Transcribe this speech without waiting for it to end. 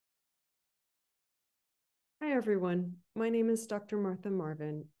Hi, everyone. My name is Dr. Martha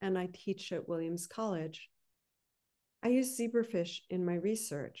Marvin, and I teach at Williams College. I use zebrafish in my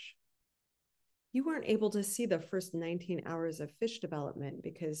research. You weren't able to see the first 19 hours of fish development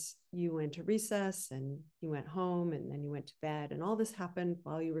because you went to recess and you went home and then you went to bed, and all this happened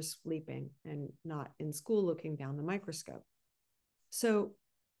while you were sleeping and not in school looking down the microscope. So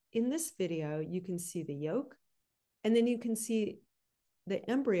in this video, you can see the yolk, and then you can see the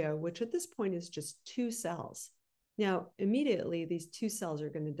embryo, which at this point is just 2 cells. Now, immediately, these 2 cells are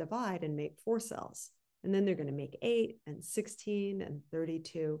going to divide and make 4 cells. And then they're going to make 8 and 16 and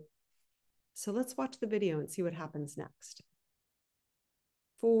 32. So let's watch the video and see what happens next.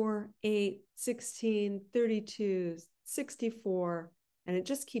 4, 8, 16, 32, 64. And it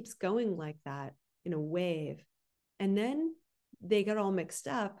just keeps going like that in a wave. And then they get all mixed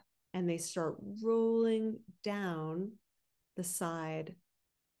up and they start rolling down the side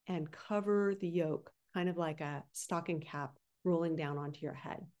and cover the yolk, kind of like a stocking cap rolling down onto your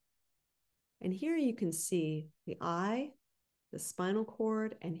head. And here you can see the eye, the spinal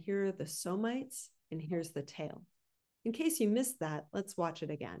cord, and here are the somites, and here's the tail. In case you missed that, let's watch it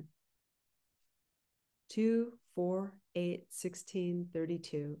again. 2, 4, 8, 16,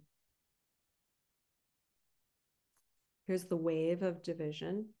 32. Here's the wave of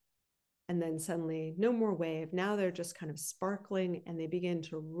division. And then suddenly, no more wave. Now they're just kind of sparkling and they begin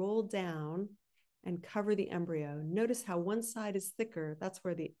to roll down and cover the embryo. Notice how one side is thicker. That's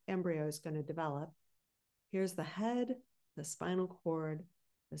where the embryo is going to develop. Here's the head, the spinal cord,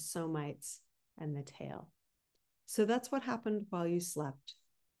 the somites, and the tail. So that's what happened while you slept.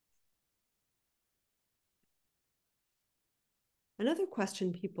 Another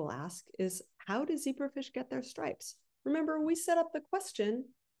question people ask is, how do zebrafish get their stripes? Remember, we set up the question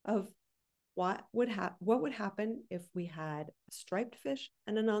of what would happen if we had a striped fish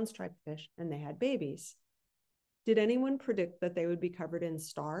and a non-striped fish and they had babies? Did anyone predict that they would be covered in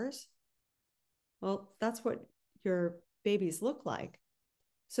stars? Well, that's what your babies look like.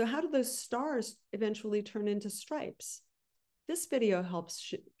 So how do those stars eventually turn into stripes? This video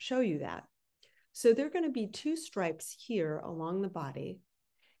helps show you that. So there are going to be 2 stripes here along the body,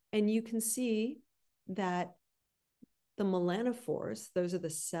 and you can see that the melanophores, those are the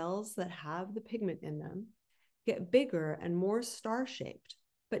cells that have the pigment in them, get bigger and more star-shaped.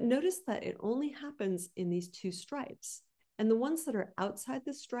 But notice that it only happens in these 2 stripes. And the ones that are outside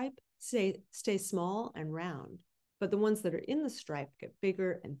the stripe stay small and round. But the ones that are in the stripe get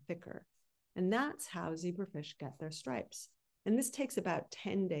bigger and thicker. And that's how zebrafish get their stripes. And this takes about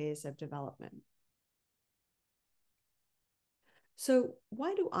 10 days of development. So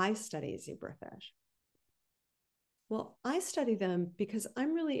why do I study zebrafish? Well, I study them because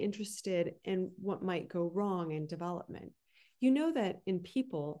I'm really interested in what might go wrong in development. You know that in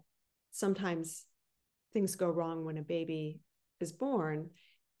people, sometimes things go wrong when a baby is born,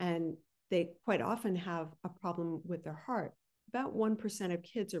 and they quite often have a problem with their heart. About 1% of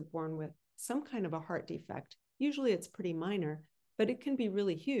kids are born with some kind of a heart defect. Usually it's pretty minor, but it can be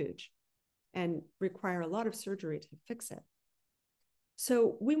really huge and require a lot of surgery to fix it.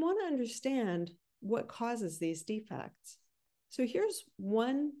 So we want to understand what causes these defects. So here's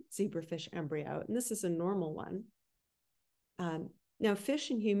one zebrafish embryo, and this is a normal one. Now,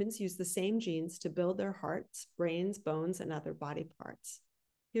 fish and humans use the same genes to build their hearts, brains, bones, and other body parts.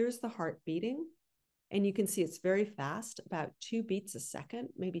 Here's the heart beating, and you can see it's very fast, about 2 beats a second,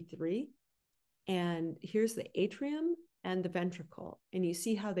 maybe 3. And here's the atrium and the ventricle, and you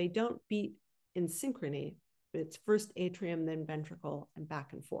see how they don't beat in synchrony. It's first atrium, then ventricle, and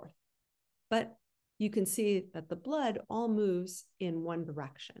back and forth. But you can see that the blood all moves in one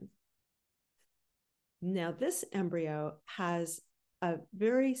direction. Now, this embryo has a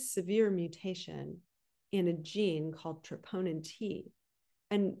very severe mutation in a gene called troponin T,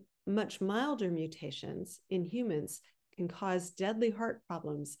 and much milder mutations in humans can cause deadly heart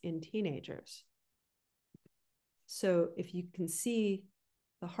problems in teenagers. So if you can see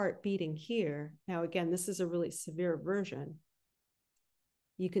the heart beating here, now again, this is a really severe version,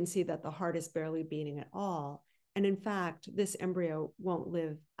 you can see that the heart is barely beating at all. And in fact, this embryo won't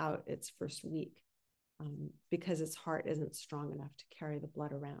live out its first week because its heart isn't strong enough to carry the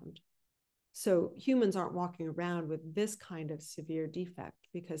blood around. So humans aren't walking around with this kind of severe defect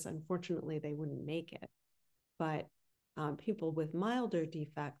because unfortunately they wouldn't make it. But people with milder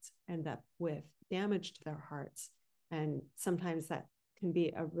defects end up with damage to their hearts. And sometimes that can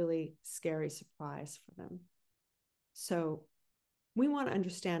be a really scary surprise for them. So we want to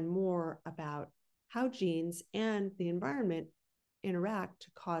understand more about how genes and the environment interact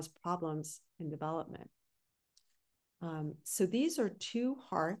to cause problems in development. So these are two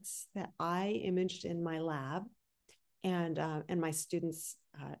hearts that I imaged in my lab, and my students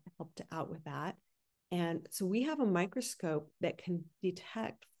helped out with that. And so we have a microscope that can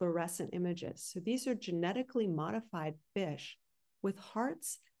detect fluorescent images. So these are genetically modified fish with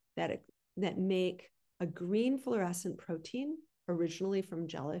hearts that make a green fluorescent protein originally from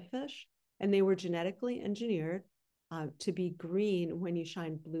jellyfish, and they were genetically engineered to be green when you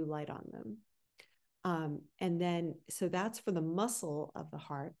shine blue light on them. And then, so that's for the muscle of the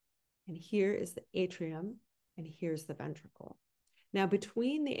heart. And here is the atrium, and here's the ventricle. Now,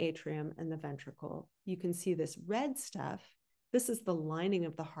 between the atrium and the ventricle, you can see this red stuff. This is the lining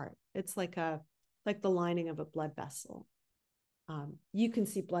of the heart. It's like the lining of a blood vessel. You can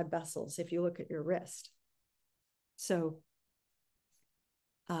see blood vessels if you look at your wrist. So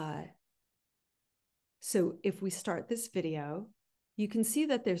if we start this video, you can see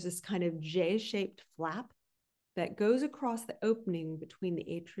that there's this kind of J-shaped flap that goes across the opening between the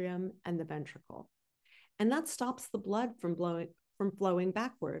atrium and the ventricle. And that stops the blood from flowing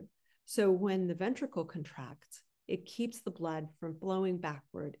backward. So when the ventricle contracts, it keeps the blood from flowing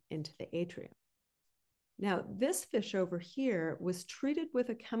backward into the atrium. Now, this fish over here was treated with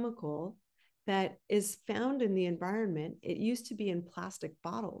a chemical that is found in the environment. It used to be in plastic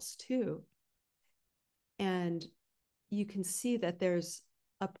bottles too. And you can see that there's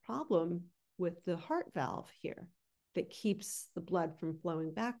a problem with the heart valve here that keeps the blood from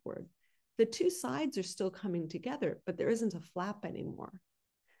flowing backward. The two sides are still coming together, but there isn't a flap anymore.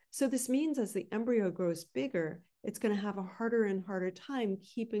 So this means as the embryo grows bigger, it's going to have a harder and harder time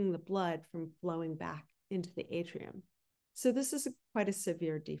keeping the blood from flowing back into the atrium. So this is quite a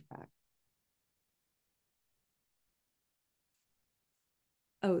severe defect.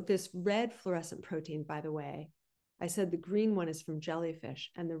 Oh, this red fluorescent protein, by the way, I said the green one is from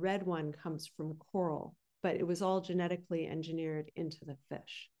jellyfish and the red one comes from coral, but it was all genetically engineered into the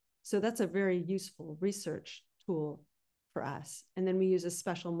fish. So that's a very useful research tool for us. And then we use a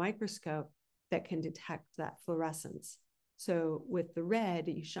special microscope that can detect that fluorescence. So with the red,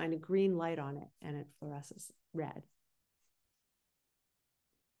 you shine a green light on it and it fluoresces red.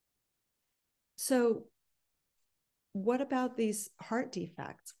 So what about these heart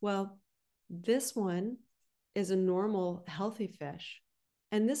defects? Well, this one is a normal, healthy fish.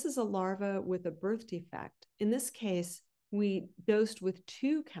 And this is a larva with a birth defect. In this case, we dosed with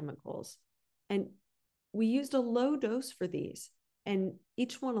two chemicals, and we used a low dose for these. And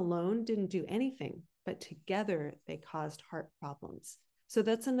each one alone didn't do anything, but together they caused heart problems. So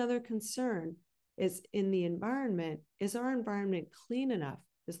that's another concern, is in the environment, is our environment clean enough?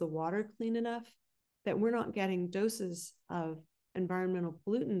 Is the water clean enough that we're not getting doses of environmental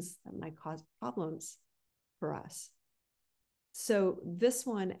pollutants that might cause problems for us? So this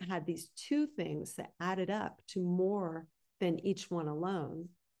one had these two things that added up to more than each one alone.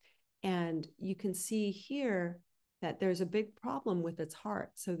 And you can see here that there's a big problem with its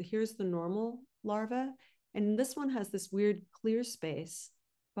heart. So here's the normal larva, and this one has this weird clear space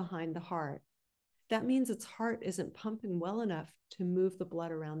behind the heart. That means its heart isn't pumping well enough to move the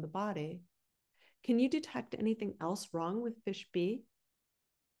blood around the body. Can you detect anything else wrong with fish B?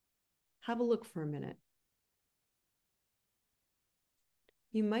 Have a look for a minute.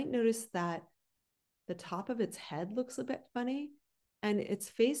 You might notice that the top of its head looks a bit funny and its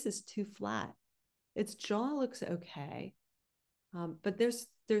face is too flat. Its jaw looks okay, but there's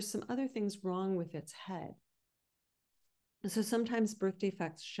some other things wrong with its head. So sometimes birth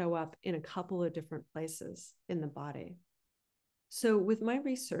defects show up in a couple of different places in the body. So with my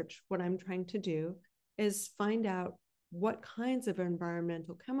research, what I'm trying to do is find out what kinds of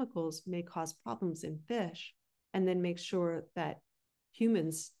environmental chemicals may cause problems in fish, and then make sure that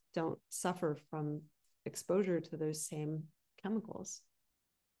humans don't suffer from exposure to those same chemicals.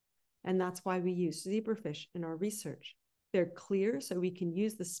 And that's why we use zebrafish in our research. They're clear, so we can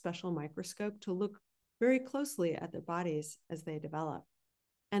use this special microscope to look very closely at their bodies as they develop.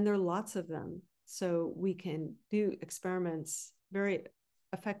 And there are lots of them, so we can do experiments very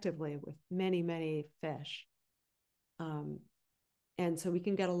effectively with many, many fish. And so we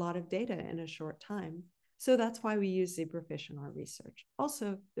can get a lot of data in a short time. So that's why we use zebrafish in our research.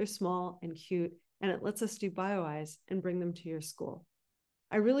 Also, they're small and cute, and it lets us do BioEyes and bring them to your school.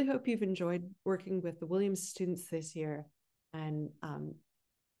 I really hope you've enjoyed working with the Williams students this year, and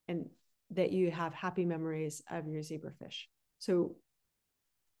that you have happy memories of your zebrafish. So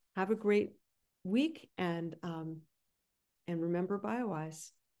have a great week, and remember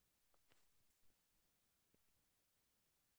BioEyes.